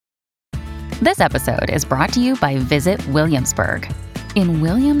This episode is brought to you by Visit Williamsburg. In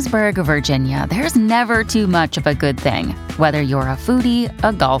Williamsburg, Virginia, there's never too much of a good thing. Whether you're a foodie,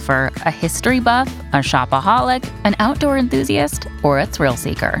 a golfer, a history buff, a shopaholic, an outdoor enthusiast, or a thrill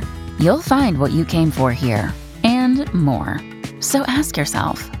seeker, you'll find what you came for here and more. So ask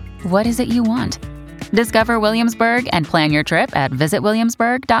yourself, what is it you want? Discover Williamsburg and plan your trip at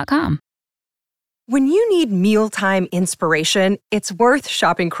visitwilliamsburg.com. When you need mealtime inspiration, it's worth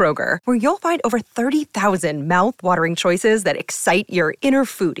shopping Kroger, where you'll find over 30,000 mouth-watering choices that excite your inner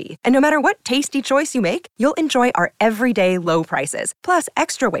foodie. And no matter what tasty choice you make, you'll enjoy our everyday low prices, plus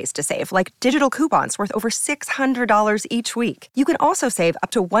extra ways to save, like digital coupons worth over $600 each week. You can also save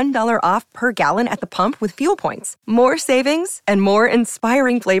up to $1 off per gallon at the pump with fuel points. More savings and more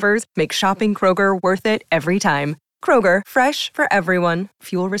inspiring flavors make shopping Kroger worth it every time. Kroger, fresh for everyone.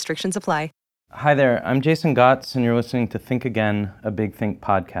 Fuel restrictions apply. Hi there, I'm Jason Gotts, and you're listening to Think Again, a Big Think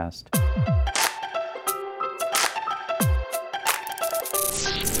podcast.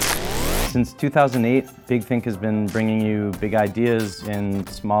 Since 2008, Big Think has been bringing you big ideas in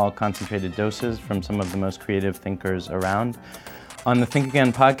small, concentrated doses from some of the most creative thinkers around. On the Think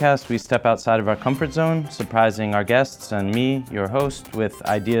Again podcast, we step outside of our comfort zone, surprising our guests and me, your host, with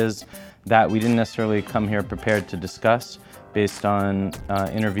ideas that we didn't necessarily come here prepared to discuss, based on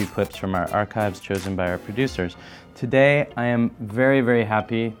interview clips from our archives chosen by our producers. Today, I am very, very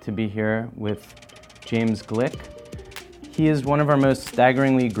happy to be here with James Gleick. He is one of our most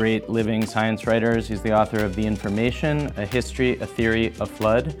staggeringly great living science writers. He's the author of The Information, A History, a Theory, a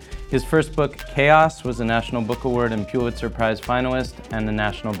Flood. His first book, Chaos, was a National Book Award and Pulitzer Prize finalist and a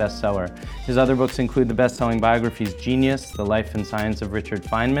national bestseller. His other books include the best-selling biographies Genius, The Life and Science of Richard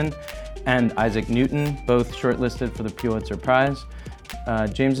Feynman, and Isaac Newton, both shortlisted for the Pulitzer Prize.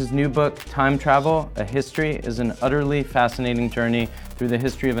 James's new book, Time Travel, A History, is an utterly fascinating journey through the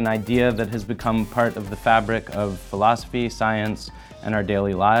history of an idea that has become part of the fabric of philosophy, science, and our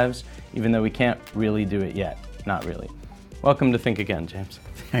daily lives, even though we can't really do it yet. Not really. Welcome to Think Again, James.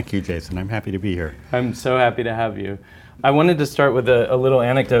 Thank you, Jason. I'm happy to be here. I'm so happy to have you. I wanted to start with a little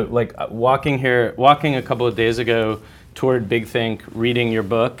anecdote, like walking a couple of days ago toward Big Think, reading your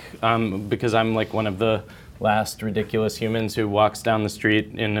book, because I'm like one of the last ridiculous humans who walks down the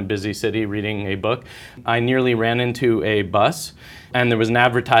street in a busy city reading a book. I nearly ran into a bus, and there was an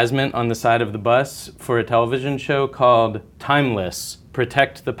advertisement on the side of the bus for a television show called Timeless,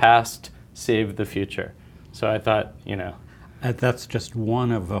 Protect the Past, Save the Future. So I thought, That's just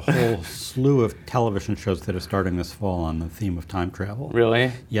one of a whole slew of television shows that are starting this fall on the theme of time travel.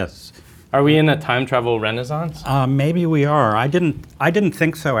 Really? Yes. Are we in a time travel renaissance? Maybe we are. I didn't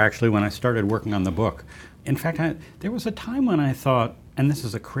think so, actually, when I started working on the book. In fact, there was a time when I thought, and this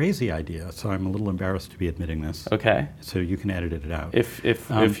is a crazy idea, so I'm a little embarrassed to be admitting this. Okay. So you can edit it out. If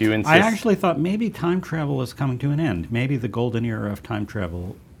you insist. I actually thought maybe time travel is coming to an end. Maybe the golden era of time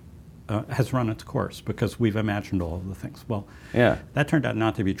travel has run its course because we've imagined all of the things. Well, yeah. That turned out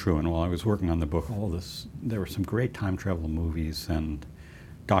not to be true. And while I was working on the book, there were some great time travel movies, and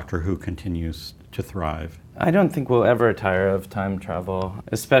Doctor Who continues to thrive. I don't think we'll ever tire of time travel,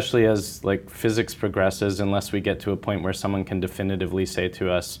 especially as physics progresses, unless we get to a point where someone can definitively say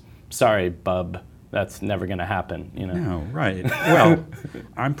to us, "Sorry, bub, that's never going to happen." No, right. Well,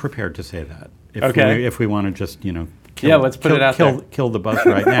 I'm prepared to say that. If we want to just, let's put it out there. Kill the buzz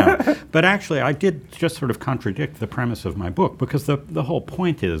right now. But actually, I did just sort of contradict the premise of my book, because the whole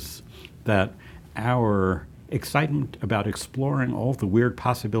point is that our excitement about exploring all the weird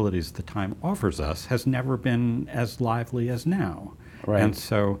possibilities the time offers us has never been as lively as now. Right. And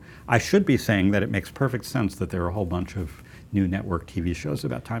so I should be saying that it makes perfect sense that there are a whole bunch of new network TV shows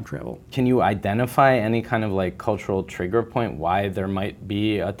about time travel. Can you identify any kind of cultural trigger point why there might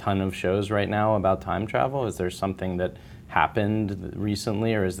be a ton of shows right now about time travel? Is there something that happened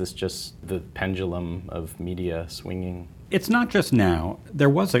recently, or is this just the pendulum of media swinging? It's not just now. There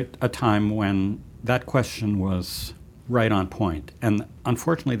was a time when that question was right on point. And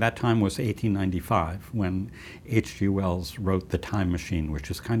unfortunately, that time was 1895, when H.G. Wells wrote The Time Machine,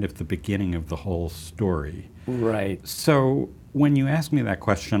 which is kind of the beginning of the whole story. Right. So when you ask me that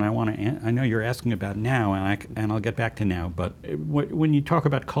question, I know you're asking about now, and I'll get back to now, but when you talk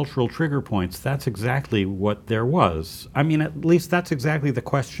about cultural trigger points, that's exactly what there was. I mean, at least that's exactly the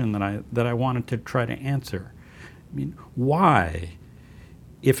question that I wanted to try to answer. I mean, why,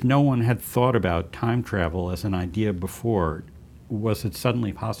 if no one had thought about time travel as an idea before, was it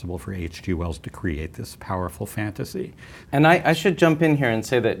suddenly possible for H.G. Wells to create this powerful fantasy? And I should jump in here and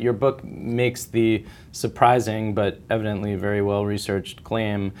say that your book makes the surprising but evidently very well-researched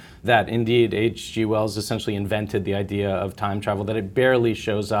claim that indeed H.G. Wells essentially invented the idea of time travel, that it barely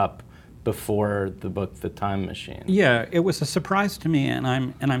shows up before the book The Time Machine. Yeah, it was a surprise to me, and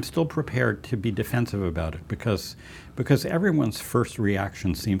I'm still prepared to be defensive about it because everyone's first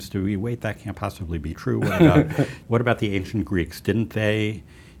reaction seems to be, wait, that can't possibly be true. What about the ancient Greeks? Didn't they,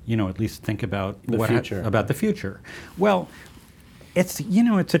 at least think about the future? About the future? Well, it's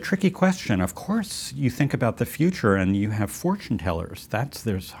a tricky question. Of course, you think about the future, and you have fortune tellers.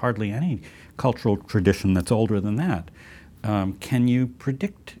 There's hardly any cultural tradition that's older than that. Can you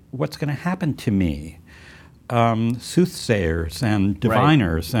predict what's going to happen to me? Soothsayers and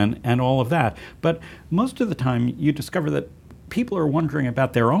diviners and all of that. But most of the time, you discover that people are wondering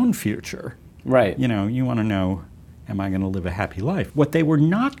about their own future. Right. You want to know, am I going to live a happy life? What they were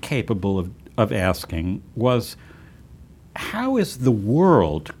not capable of asking was, how is the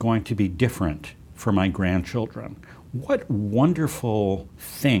world going to be different for my grandchildren? What wonderful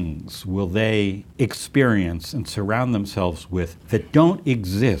things will they experience and surround themselves with that don't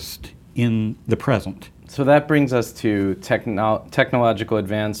exist in the present? So that brings us to technological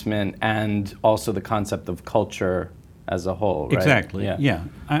advancement and also the concept of culture as a whole, right? Exactly, yeah.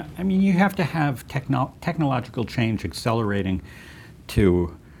 I mean, you have to have technological change accelerating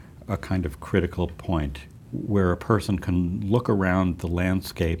to a kind of critical point where a person can look around the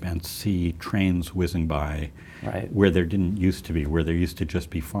landscape and see trains whizzing by where there didn't used to be, where there used to just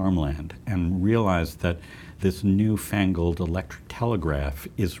be farmland, and realize that this newfangled electric telegraph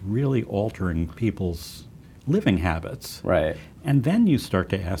is really altering people's living habits. Right. And then you start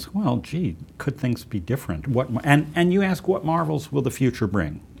to ask, well, gee, could things be different? And you ask, what marvels will the future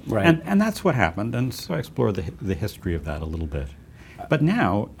bring? Right. And that's what happened, and so I explore the history of that a little bit. But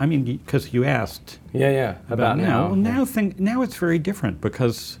now, I mean, because you asked about now. Well, now it's very different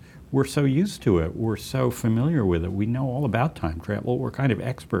because we're so used to it. We're so familiar with it. We know all about time travel. We're kind of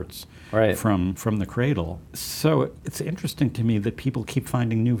experts from the cradle. So it's interesting to me that people keep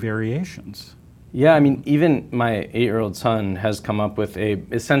finding new variations. Yeah, I mean, even my 8-year-old son has come up with a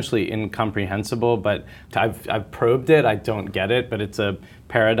essentially incomprehensible, but I've probed it. I don't get it, but it's a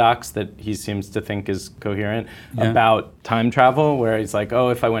paradox that he seems to think is coherent about time travel, where he's like, oh,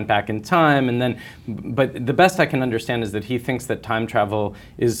 if I went back in time, and then, but the best I can understand is that he thinks that time travel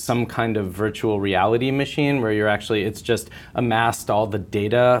is some kind of virtual reality machine where you're actually, it's just amassed all the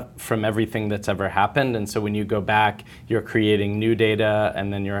data from everything that's ever happened, and so when you go back, you're creating new data,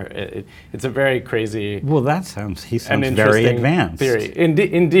 and then it's a very crazy. Well, he sounds very advanced. Theory.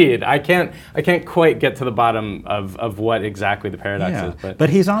 Indeed, I can't quite get to the bottom of what exactly the paradox is, but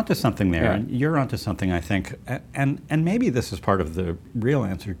he's onto something there, and you're onto something, I think, and maybe this is part of the real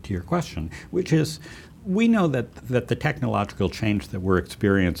answer to your question, which is we know that the technological change that we're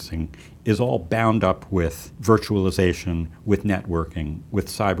experiencing is all bound up with virtualization, with networking, with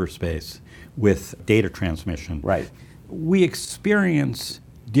cyberspace, with data transmission. Right. We experience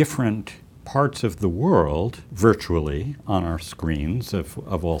different parts of the world virtually on our screens of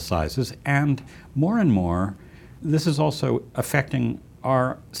all sizes, and more, this is also affecting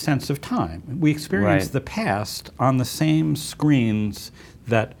our sense of time. We experience the past on the same screens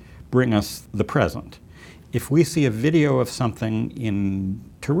that bring us the present. If we see a video of something in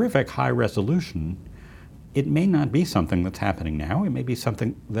terrific high resolution, it may not be something that's happening now. It may be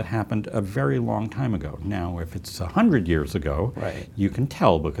something that happened a very long time ago. Now, if it's 100 years ago, you can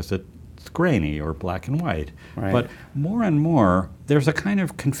tell because it's grainy or black and white. But more and more, there's a kind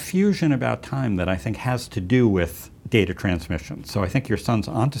of confusion about time that I think has to do with data transmission. So I think your son's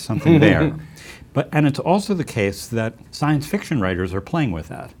onto something there. And it's also the case that science fiction writers are playing with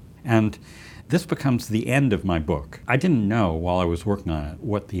that. And this becomes the end of my book. I didn't know while I was working on it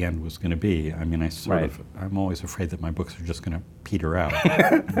what the end was going to be. I mean, I'm always afraid that my books are just going to peter out.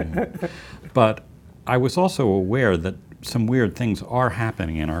 But I was also aware that some weird things are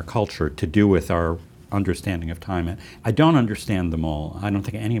happening in our culture to do with our understanding of time. And I don't understand them all. I don't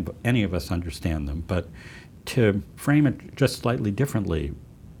think any of us understand them. But to frame it just slightly differently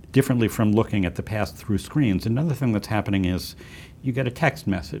from looking at the past through screens, another thing that's happening is you get a text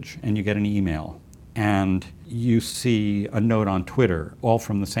message and you get an email and you see a note on Twitter, all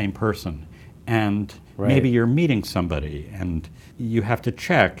from the same person. And maybe you're meeting somebody and you have to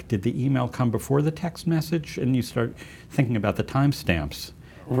check, did the email come before the text message? And you start thinking about the timestamps.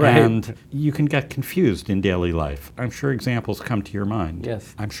 And you can get confused in daily life. I'm sure examples come to your mind.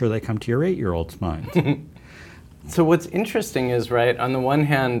 Yes. I'm sure they come to your 8-year-old's mind. So what's interesting is, on the one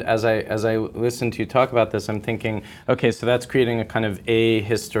hand, as I listen to you talk about this, I'm thinking, okay, so that's creating a kind of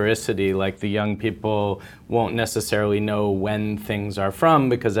ahistoricity, like the young people won't necessarily know when things are from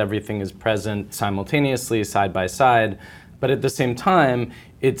because everything is present simultaneously, side by side. But at the same time,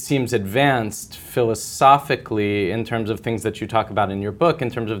 it seems advanced philosophically in terms of things that you talk about in your book, in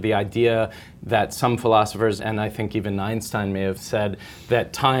terms of the idea that some philosophers, and I think even Einstein may have said,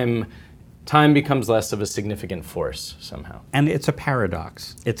 that time becomes less of a significant force somehow. And it's a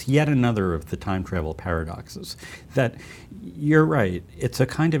paradox. It's yet another of the time travel paradoxes. That you're right, it's a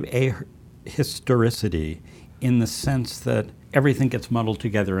kind of ahistoricity in the sense that everything gets muddled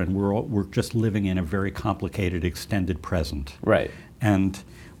together and we're just living in a very complicated extended present. Right. And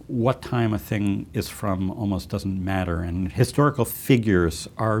what time a thing is from almost doesn't matter. And historical figures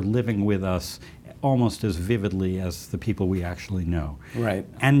are living with us almost as vividly as the people we actually know. Right.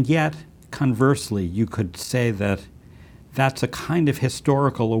 And yet, conversely, you could say that that's a kind of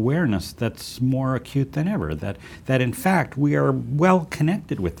historical awareness that's more acute than ever, that in fact we are well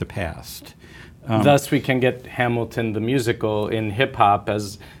connected with the past. Thus we can get Hamilton the musical in hip-hop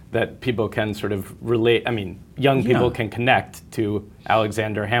as that people can sort of relate, young people can connect to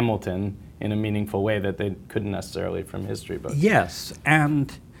Alexander Hamilton in a meaningful way that they couldn't necessarily from history books. Yes,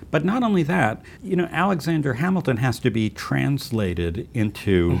 but not only that, Alexander Hamilton has to be translated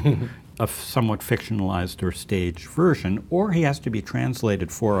into a somewhat fictionalized or staged version, or he has to be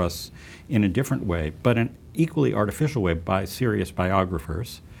translated for us in a different way, but an equally artificial way by serious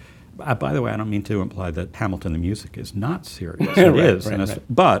biographers. By the way, I don't mean to imply that Hamilton the music is not serious. It is. Right.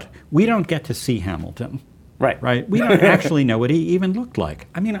 But we don't get to see Hamilton. Right? We don't actually know what he even looked like.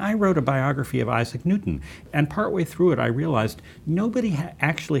 I wrote a biography of Isaac Newton, and partway through it I realized nobody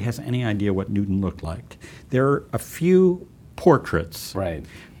actually has any idea what Newton looked like. There are a few portraits. Right.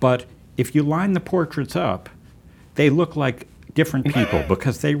 But if you line the portraits up, they look like different people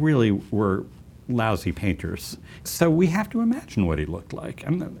because they really were lousy painters. So we have to imagine what he looked like.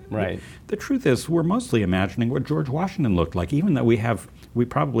 And the truth is, we're mostly imagining what George Washington looked like, even though we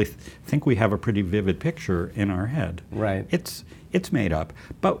probably think we have a pretty vivid picture in our head. Right. It's made up.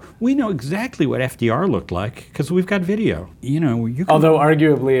 But we know exactly what FDR looked like because we've got video. Although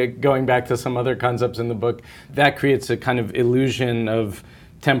arguably, going back to some other concepts in the book, that creates a kind of illusion of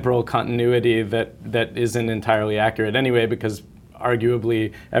temporal continuity that isn't entirely accurate anyway, because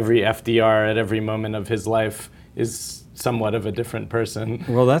arguably every FDR at every moment of his life is somewhat of a different person.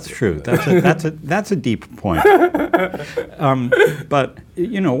 Well, that's true. That's a deep point. But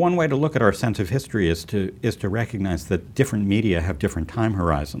one way to look at our sense of history is to recognize that different media have different time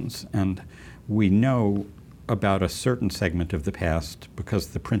horizons, and we know about a certain segment of the past because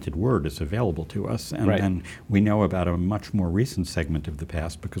the printed word is available to us, and then we know about a much more recent segment of the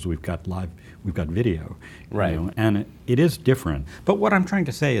past because we've got video. Right. And it is different. But what I'm trying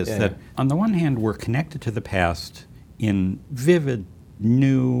to say is that on the one hand, we're connected to the past in vivid,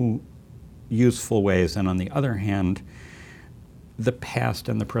 new, useful ways, and on the other hand, the past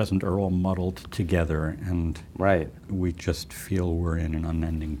and the present are all muddled together, and we just feel we're in an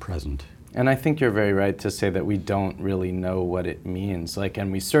unending present. And I think you're very right to say that we don't really know what it means.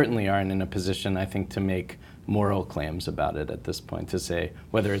 And we certainly aren't in a position, I think, to make moral claims about it at this point, to say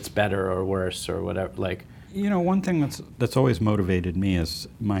whether it's better or worse or whatever. One thing that's always motivated me is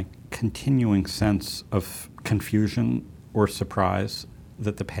my continuing sense of confusion or surprise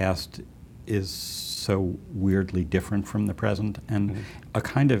that the past is so weirdly different from the present. And a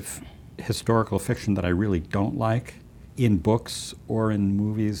kind of historical fiction that I really don't like in books or in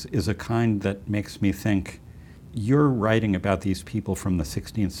movies is a kind that makes me think you're writing about these people from the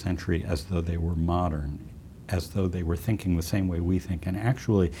 16th century as though they were modern, as though they were thinking the same way we think. And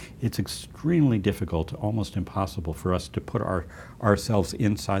actually, it's extremely difficult, almost impossible for us to put ourselves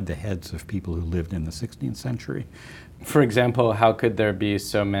inside the heads of people who lived in the 16th century. For example, how could there be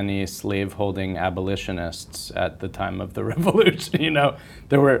so many slave-holding abolitionists at the time of the revolution?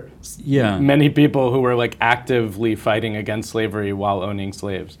 There were many people who were actively fighting against slavery while owning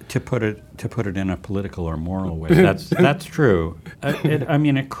slaves. To put it in a political or moral way, that's true.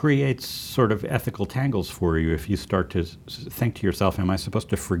 It creates sort of ethical tangles for you if you start to think to yourself, am I supposed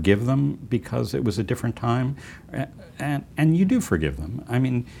to forgive them because it was a different time? And you do forgive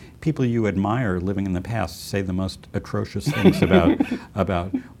them. People you admire living in the past say the most atrocious things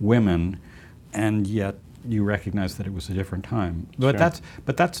about women, and yet you recognize that it was a different time. But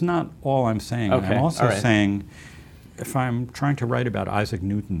that's not all I'm saying. Okay. I'm also saying, if I'm trying to write about Isaac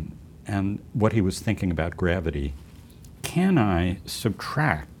Newton and what he was thinking about gravity, can I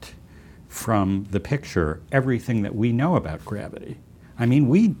subtract from the picture everything that we know about gravity?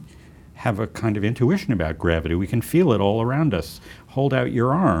 We have a kind of intuition about gravity. We can feel it all around us. Hold out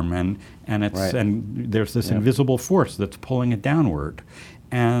your arm, and there's this invisible force that's pulling it downward.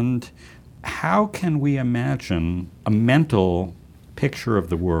 And how can we imagine a mental picture of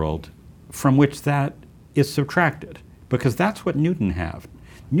the world from which that is subtracted? because that's what Newton had.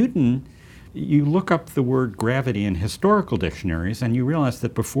 Newton, you look up the word gravity in historical dictionaries and you realize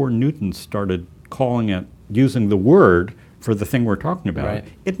that before Newton started using the word for the thing we're talking about, Right.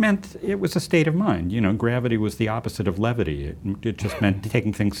 it meant it was a state of mind. Gravity was the opposite of levity. It just meant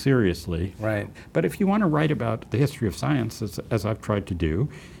taking things seriously. Right. But if you want to write about the history of science, as I've tried to do,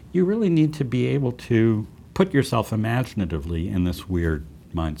 you really need to be able to put yourself imaginatively in this weird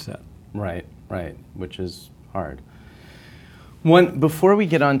mindset. Right, which is hard. Before we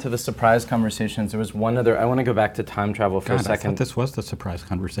get on to the surprise conversations, there was one other. I want to go back to time travel for a God, I second. thought this was the surprise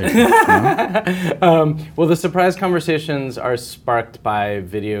conversation. Well, the surprise conversations are sparked by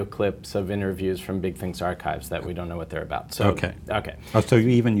video clips of interviews from Big Think's archives that we don't know what they're about. So, Okay. Okay. Oh, so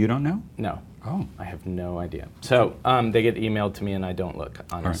you don't know? No. Oh. I have no idea. So they get emailed to me and I don't look,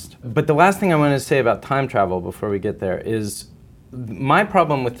 honest. Right. But the last thing I want to say about time travel before we get there is my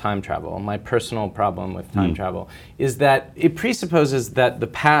problem with time travel, my personal problem with time travel, is that it presupposes that the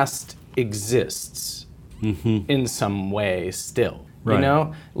past exists in some way still. Right. You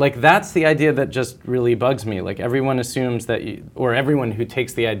know? Like, that's the idea that just really bugs me. Like, everyone assumes that, or everyone who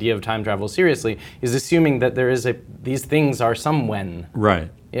takes the idea of time travel seriously is assuming that these things are somewhen.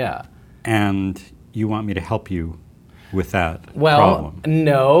 Right. Yeah. And you want me to help you with that Well, problem?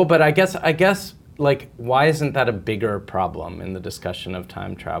 no, but I guess, like, why isn't that a bigger problem in the discussion of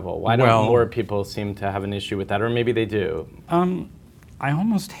time travel? Why don't more people seem to have an issue with that? Or maybe they do. I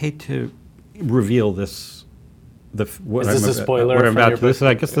almost hate to reveal this. Is this a spoiler? What I'm about to.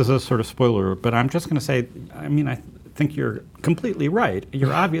 I guess this is a sort of spoiler, but I'm just going to say, I think you're completely right.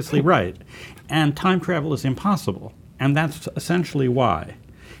 You're obviously right. And time travel is impossible. And that's essentially why.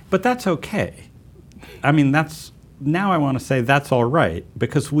 But that's okay. Now I want to say that's all right,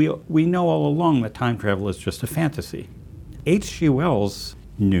 because we know all along that time travel is just a fantasy. H.G. Wells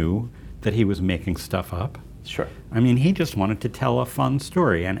knew that he was making stuff up. Sure. He just wanted to tell a fun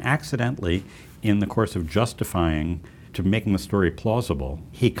story, and accidentally, in the course of justifying to making the story plausible,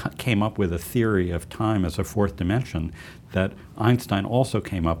 he came up with a theory of time as a fourth dimension that Einstein also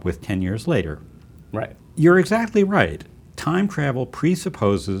came up with 10 years later. Right. You're exactly right. Time travel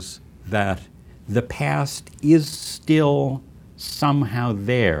presupposes that the past is still somehow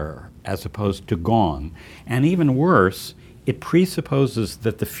there as opposed to gone. And even worse, it presupposes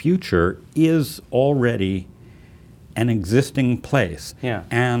that the future is already an existing place. Yeah.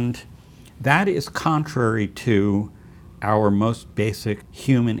 And that is contrary to our most basic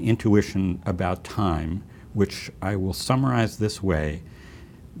human intuition about time, which I will summarize this way.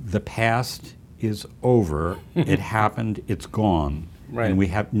 The past is over. It happened, it's gone. Right. And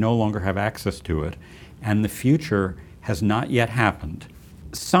we no longer have access to it. And the future has not yet happened.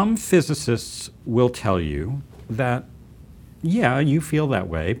 Some physicists will tell you that, yeah, you feel that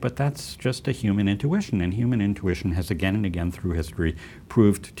way, but that's just a human intuition. And human intuition has again and again through history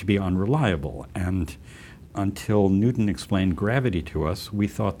proved to be unreliable. And until Newton explained gravity to us, we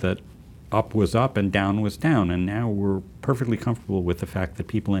thought that up was up and down was down. And now we're perfectly comfortable with the fact that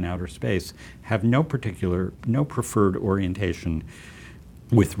people in outer space have no preferred orientation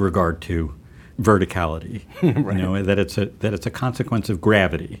with regard to verticality. Right. That it's a consequence of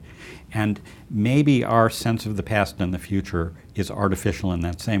gravity. And maybe our sense of the past and the future is artificial in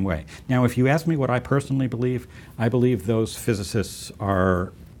that same way. Now, if you ask me what I personally believe, I believe those physicists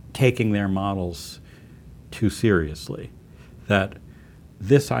are taking their models too seriously. That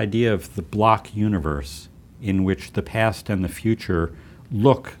this idea of the block universe in which the past and the future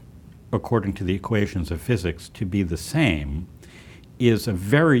look, according to the equations of physics, to be the same is a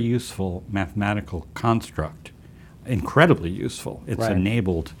very useful mathematical construct, incredibly useful. It's Right.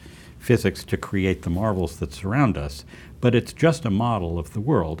 enabled physics to create the marvels that surround us, but it's just a model of the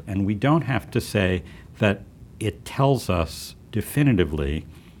world, and we don't have to say that it tells us definitively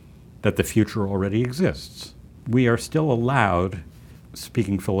that the future already exists. We are still allowed,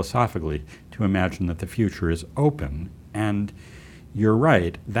 speaking philosophically, to imagine that the future is open, and you're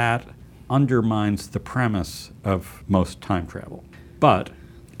right, that undermines the premise of most time travel. But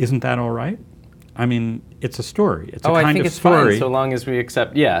isn't that all right? It's a story. It's a kind I think of it's story. fine so long as we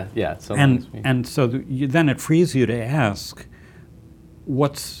accept. Yeah. So long as we. And so then it frees you to ask,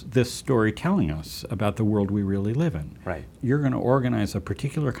 what's this story telling us about the world we really live in? Right. You're going to organize a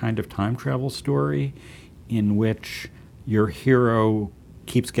particular kind of time travel story in which your hero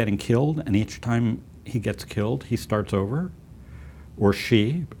keeps getting killed, and each time he gets killed, he starts over, or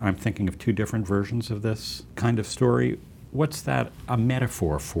she. I'm thinking of two different versions of this kind of story. What's that a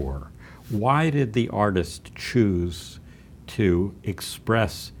metaphor for? Why did the artist choose to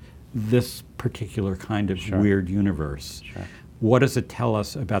express this particular kind of Sure. weird universe? Sure. what does it tell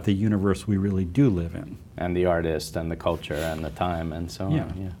us about the universe we really do live in? And the artist and the culture and the time and so Yeah.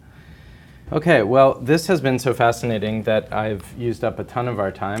 on. Yeah. Okay, well, this has been so fascinating that I've used up a ton of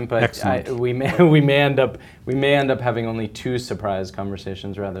our time, but Excellent. we may end up having only 2 surprise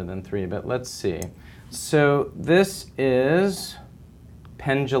conversations rather than 3. But let's see. So this is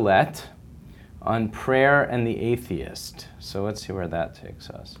Penn Jillette on prayer and the atheist. So let's see where that takes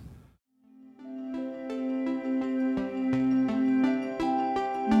us.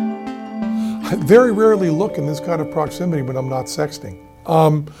 I very rarely look in this kind of proximity when I'm not sexting.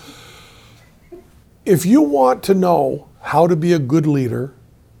 If you want to know how to be a good leader,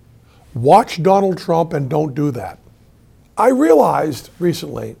 watch Donald Trump and don't do that. I realized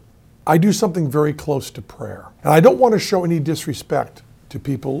recently I do something very close to prayer. And I don't want to show any disrespect to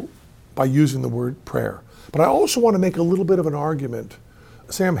people by using the word prayer. But I also want to make a little bit of an argument.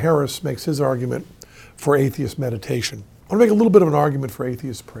 Sam Harris makes his argument for atheist meditation. I want to make a little bit of an argument for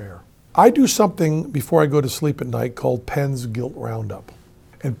atheist prayer. I do something before I go to sleep at night called Penn's Guilt Roundup.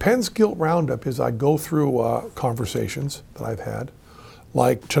 And Penn's Guilt Roundup is I go through conversations that I've had,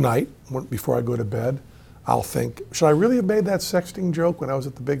 like tonight, before I go to bed, I'll think, should I really have made that sexting joke when I was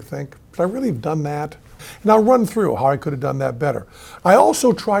at the Big Think? Should I really have done that? And I'll run through how I could have done that better. I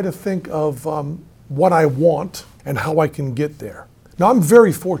also try to think of what I want and how I can get there. Now, I'm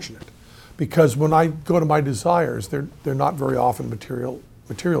very fortunate because when I go to my desires, they're not very often material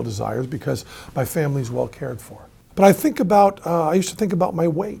desires because my family's well cared for. But I used to think about my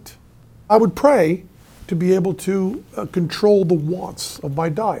weight. I would pray to be able to control the wants of my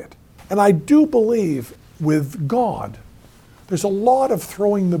diet. And I do believe with God, there's a lot of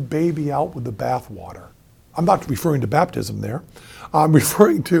throwing the baby out with the bathwater. I'm not referring to baptism there. I'm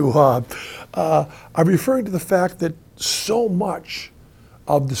referring to the fact that so much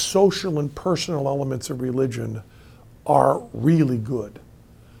of the social and personal elements of religion are really good.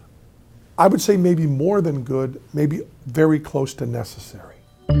 I would say maybe more than good, maybe very close to necessary.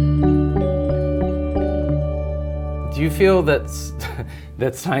 Do you feel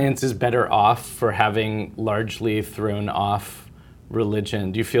that science is better off for having largely thrown off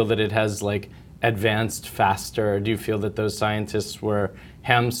religion? Do you feel that it has advanced faster? Do you feel that those scientists were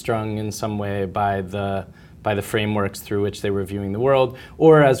hamstrung in some way by the frameworks through which they were viewing the world?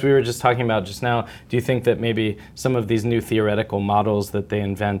 Or, as we were just talking about just now, do you think that maybe some of these new theoretical models that they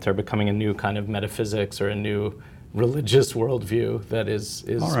invent are becoming a new kind of metaphysics or a new religious worldview that is...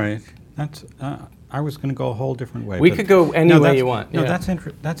 All right. That's, I was going to go a whole different way. We could go any way you want. No, yeah.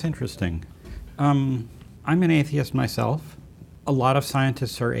 that's interesting. I'm an atheist myself. A lot of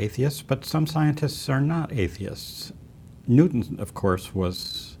scientists are atheists, but some scientists are not atheists. Newton, of course,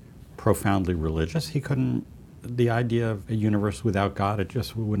 was profoundly religious. The idea of a universe without God, it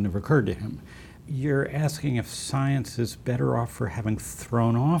just wouldn't have occurred to him. You're asking if science is better off for having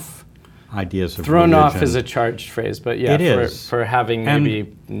thrown off ideas of thrown religion. off is a charged phrase, but yeah, it is. For having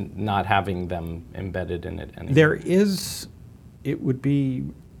maybe not having them embedded in it anymore. It would be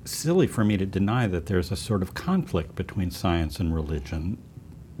silly for me to deny that there's a sort of conflict between science and religion,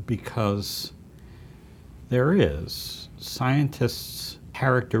 because there is. Scientists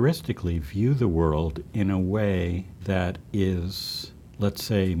characteristically view the world in a way that is, let's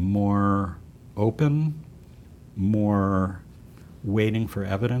say, more open, more waiting for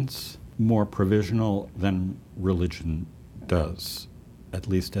evidence, more provisional than religion does, at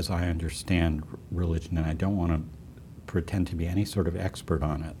least as I understand religion, and I don't want to pretend to be any sort of expert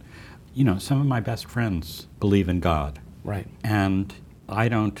on it. You know, some of my best friends believe in God. Right. And I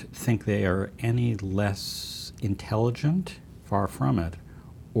don't think they are any less intelligent, far from it,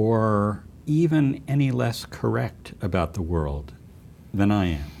 or even any less correct about the world than I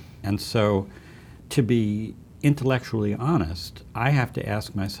am. And so, to be intellectually honest, I have to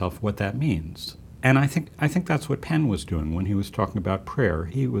ask myself what that means. And I think that's what Penn was doing when he was talking about prayer.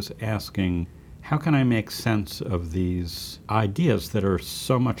 He was asking, how can I make sense of these ideas that are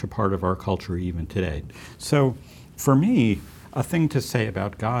so much a part of our culture even today? So for me, a thing to say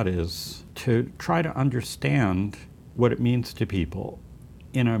about God is to try to understand what it means to people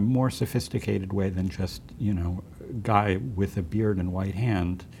in a more sophisticated way than just, a guy with a beard and white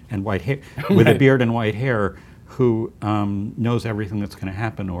hand and white hair, with a beard and white hair who knows everything that's going to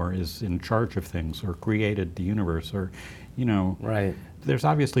happen or is in charge of things or created the universe or, Right. There's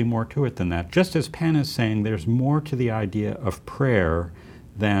obviously more to it than that. Just as Penn is saying there's more to the idea of prayer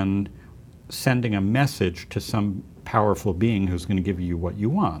than sending a message to some powerful being who's going to give you what you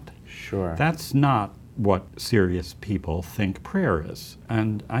want. Sure. That's not what serious people think prayer is.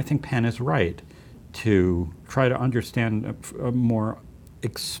 And I think Penn is right to try to understand a more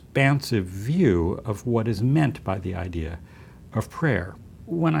expansive view of what is meant by the idea of prayer.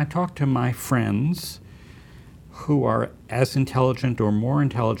 When I talk to my friends who are as intelligent or more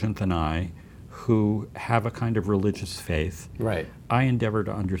intelligent than I, who have a kind of religious faith, Right. I endeavor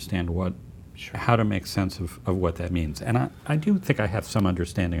to understand how to make sense of what that means. And I do think I have some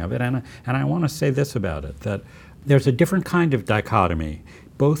understanding of it, and I want to say this about it, that there's a different kind of dichotomy,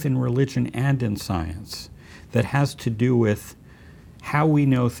 both in religion and in science, that has to do with how we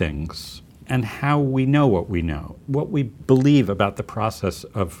know things and how we know, what we believe about the process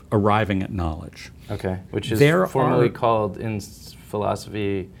of arriving at knowledge. Okay. Which is There formally are- called in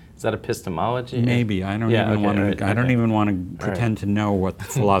philosophy, is that epistemology? Maybe. I don't even want to pretend to know what the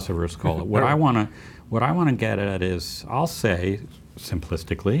philosophers call it. What I want to get at is, I'll say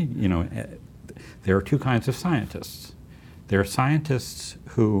simplistically, there are two kinds of scientists. There are scientists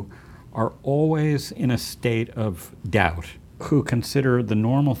who are always in a state of doubt, who consider the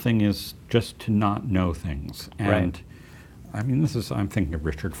normal thing is just to not know things. And I mean, I'm thinking of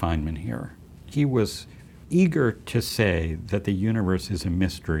Richard Feynman here. He was eager to say that the universe is a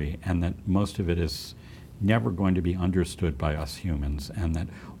mystery and that most of it is never going to be understood by us humans, and that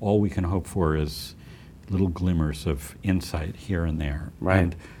all we can hope for is little glimmers of insight here and there. Right.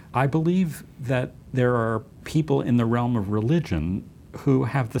 And I believe that there are people in the realm of religion who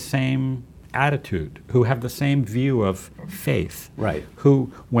have the same attitude, who have the same view of faith. Right.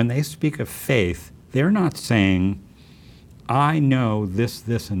 Who, when they speak of faith, they're not saying, I know this,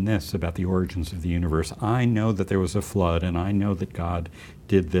 and this about the origins of the universe. I know that there was a flood, and I know that God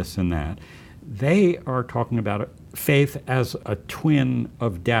did this and that. They are talking about faith as a twin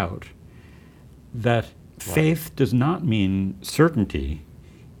of doubt, that faith does not mean certainty.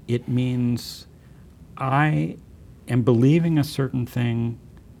 It means I am believing a certain thing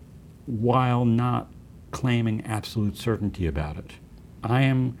while not claiming absolute certainty about it. I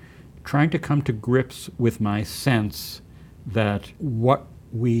am trying to come to grips with my sense that what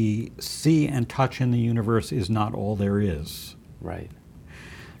we see and touch in the universe is not all there is. Right.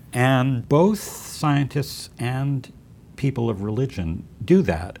 And both scientists and people of religion do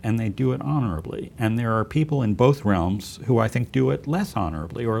that, and they do it honorably. And there are people in both realms who I think do it less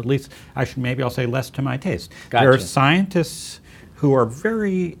honorably, or at least I'll say less to my taste. Gotcha. There are scientists who are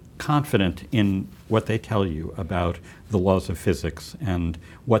very confident in what they tell you about the laws of physics and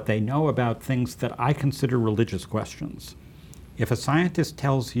what they know about things that I consider religious questions. If a scientist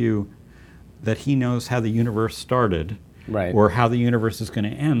tells you that he knows how the universe started, Right. or how the universe is going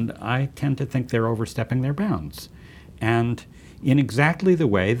to end, I tend to think they're overstepping their bounds. And in exactly the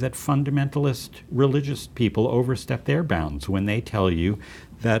way that fundamentalist religious people overstep their bounds when they tell you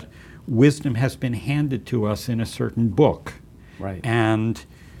that wisdom has been handed to us in a certain book, Right. and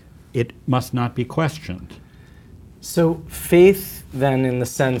it must not be questioned. So faith, then, in the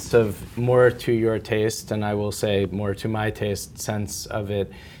sense of more to your taste, and I will say more to my taste sense of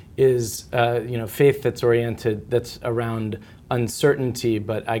it, is faith that's around uncertainty,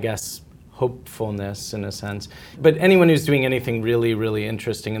 but I guess hopefulness in a sense. But anyone who's doing anything really, really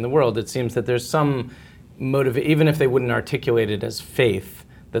interesting in the world, it seems that there's some motive, even if they wouldn't articulate it as faith,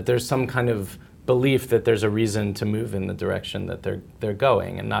 that there's some kind of belief that there's a reason to move in the direction that they're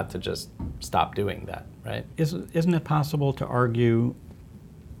going, and not to just stop doing that, right? Isn't it possible to argue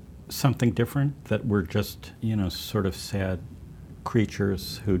something different, that we're just, sort of sad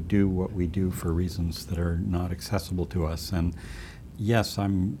creatures who do what we do for reasons that are not accessible to us? And yes,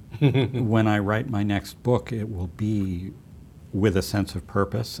 when I write my next book, it will be with a sense of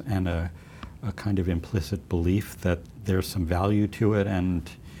purpose and a kind of implicit belief that there's some value to it, and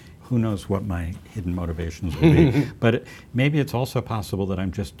who knows what my hidden motivations will be. But maybe it's also possible that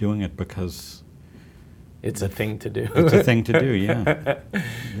I'm just doing it because it's a thing to do. It's a thing to do, yeah.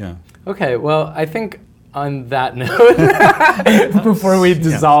 Yeah. Okay, well, I think on that note, before we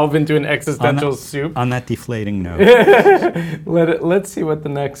dissolve into an existential soup, on that deflating note, let's see what the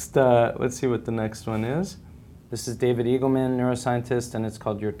next one is. This is David Eagleman, neuroscientist, and it's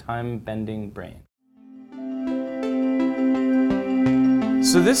called Your Time-Bending Brain.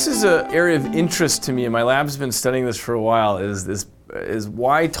 So this is an area of interest to me, and my lab's been studying this for a while, is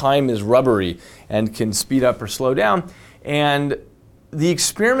why time is rubbery and can speed up or slow down. And the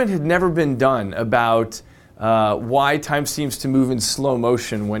experiment had never been done about why time seems to move in slow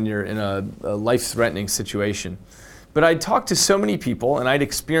motion when you're in a life-threatening situation. But I'd talked to so many people, and I'd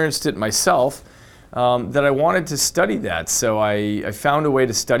experienced it myself, that I wanted to study that. So I found a way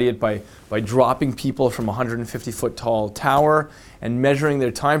to study it by dropping people from a 150-foot tall tower and measuring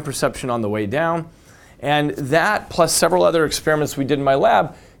their time perception on the way down. And that, plus several other experiments we did in my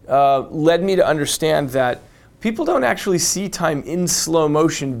lab, led me to understand that people don't actually see time in slow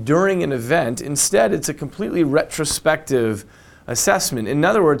motion during an event. Instead, it's a completely retrospective assessment. In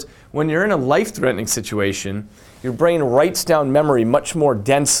other words, when you're in a life-threatening situation, your brain writes down memory much more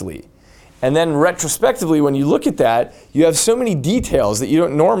densely. And then retrospectively, when you look at that, you have so many details that you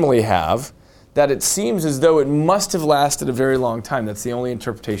don't normally have that it seems as though it must have lasted a very long time. That's the only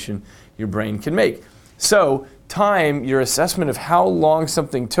interpretation your brain can make. So time, your assessment of how long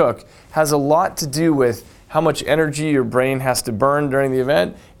something took, has a lot to do with how much energy your brain has to burn during the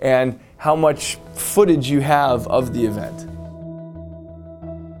event and how much footage you have of the event.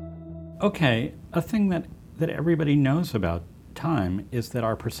 Okay, a thing that everybody knows about time is that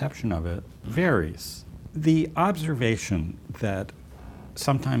our perception of it varies. The observation that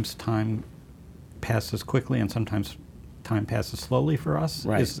sometimes time passes quickly and sometimes time passes slowly for us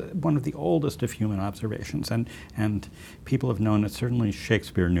is one of the oldest of human observations, and people have known it. Certainly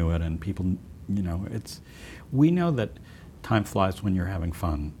Shakespeare knew it, and people, we know that time flies when you're having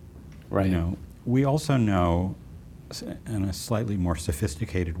fun. Right. We also know, in a slightly more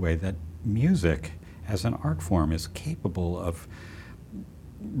sophisticated way, that music as an art form is capable of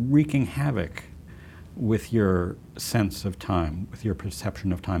wreaking havoc with your sense of time, with your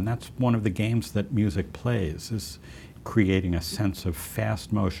perception of time. That's one of the games that music plays, is creating a sense of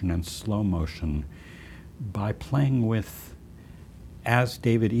fast motion and slow motion by playing with, as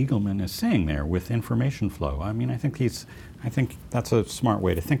David Eagleman is saying there, with information flow. I mean, I think that's a smart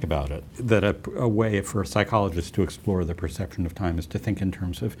way to think about it, that a way for a psychologist to explore the perception of time is to think in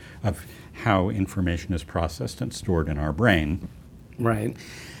terms of how information is processed and stored in our brain. Right.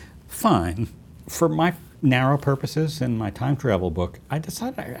 Fine. For my narrow purposes in my time travel book, I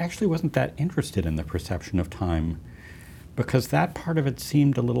decided I actually wasn't that interested in the perception of time because that part of it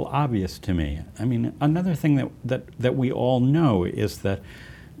seemed a little obvious to me. I mean, another thing that we all know is that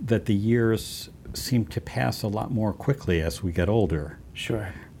the years seem to pass a lot more quickly as we get older.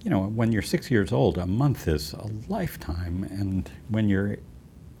 Sure. When you're 6 years old, a month is a lifetime, and when you're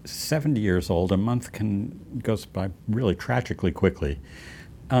 70 years old, a month goes by really tragically quickly.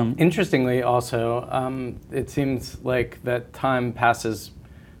 Interestingly, also, it seems like that time passes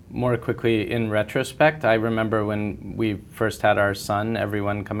more quickly in retrospect. I remember when we first had our son,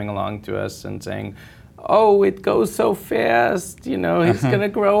 everyone coming along to us and saying, "Oh, it goes so fast, he's going to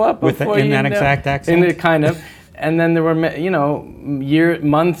grow up before you know." In that exact accent? In it, kind of. And then there were,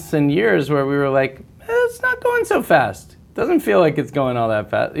 months and years where we were like, it's not going so fast. It doesn't feel like it's going all that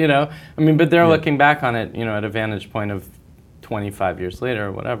fast, but they're looking back on it, at a vantage point of 25 years later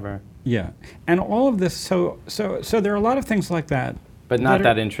or whatever. Yeah. And all of this, so there are a lot of things like that. But not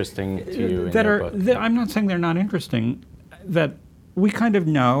that interesting to you in your book. I'm not saying they're not interesting, that we kind of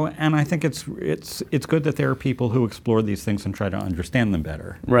know, and I think it's good that there are people who explore these things and try to understand them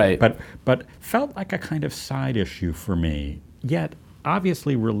better. Right. But felt like a kind of side issue for me, yet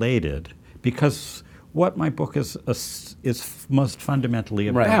obviously related, because what my book is most fundamentally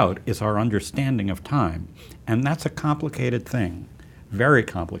about is our understanding of time. And that's a complicated thing, very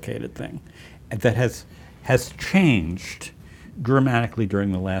complicated thing, that has changed dramatically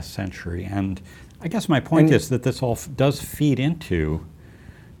during the last century. And I guess my point is that this all does feed into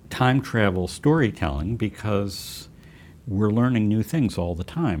time travel storytelling, because we're learning new things all the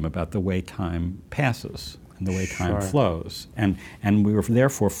time about the way time passes and the way time flows. And we were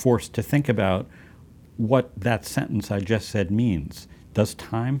therefore forced to think about what that sentence I just said means. Does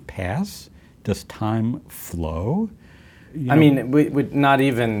time pass? Does time flow? We're not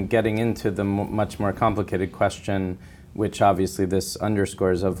even getting into the much more complicated question, which obviously this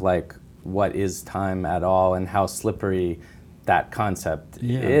underscores, of what is time at all and how slippery that concept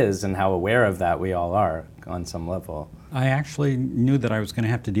is, and how aware of that we all are on some level. I actually knew that I was going to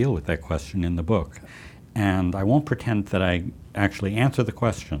have to deal with that question in the book. And I won't pretend that I actually answer the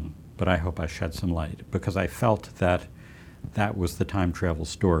question, but I hope I shed some light, because I felt that was the time travel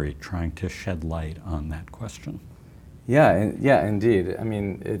story, trying to shed light on that question. Yeah, indeed.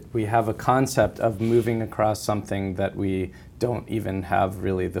 We have a concept of moving across something that we don't even have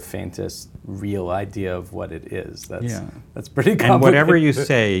really the faintest real idea of what it is. That's pretty complicated. And whatever you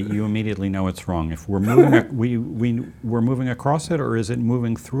say, you immediately know it's wrong. If we're moving, we're moving across it, or is it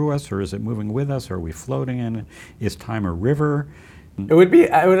moving through us, or is it moving with us, or are we floating in it? Is time a river? It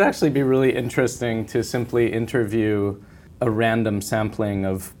would actually be really interesting to simply interview a random sampling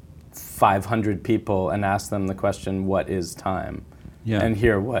of 500 people and ask them the question, what is time? And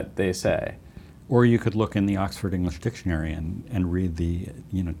hear what they say. Or you could look in the Oxford English Dictionary and read the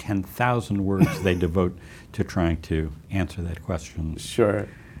 10,000 words they devote to trying to answer that question. Sure.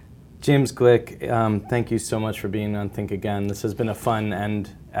 James Glick, thank you so much for being on Think Again. This has been a fun and,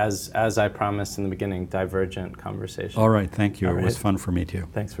 as I promised in the beginning, divergent conversation. All right, thank you. It was fun for me too.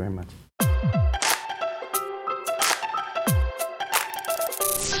 Thanks very much.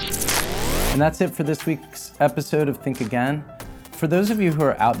 And that's it for this week's episode of Think Again. For those of you who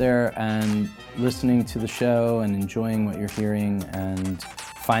are out there and listening to the show and enjoying what you're hearing and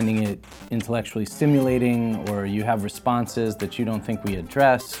finding it intellectually stimulating, or you have responses that you don't think we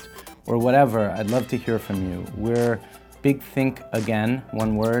addressed, or whatever, I'd love to hear from you. We're Big Think Again,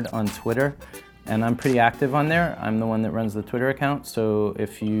 one word, on Twitter, and I'm pretty active on there. I'm the one that runs the Twitter account, so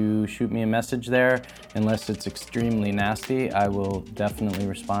if you shoot me a message there, unless it's extremely nasty, I will definitely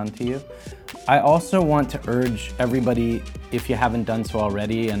respond to you. I also want to urge everybody, if you haven't done so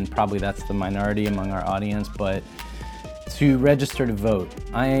already, and probably that's the minority among our audience, but to register to vote.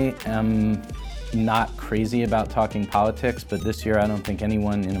 I am not crazy about talking politics, but this year I don't think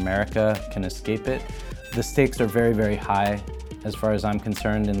anyone in America can escape it. The stakes are very, very high as far as I'm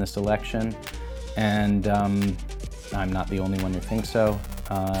concerned in this election, and I'm not the only one who thinks so.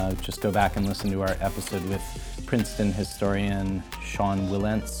 Just go back and listen to our episode with Princeton historian Sean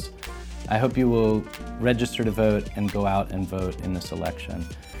Wilentz. I hope you will register to vote and go out and vote in this election.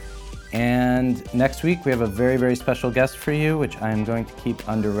 And next week we have a very, very special guest for you, which I am going to keep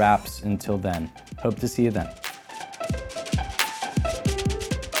under wraps until then. Hope to see you then.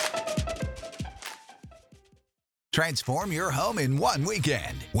 Transform your home in one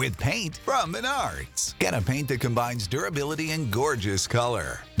weekend with paint from Menards. Get a paint that combines durability and gorgeous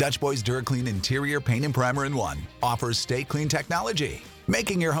color. Dutch Boy's DuraClean Interior Paint and Primer in One offers Stay Clean technology,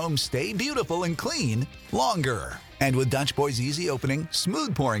 making your home stay beautiful and clean longer. And with Dutch Boy's easy opening,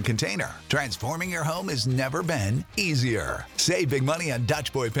 smooth pouring container, transforming your home has never been easier. Save big money on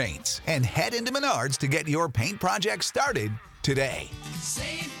Dutch Boy paints and head into Menards to get your paint project started today.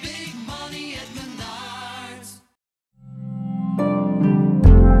 Save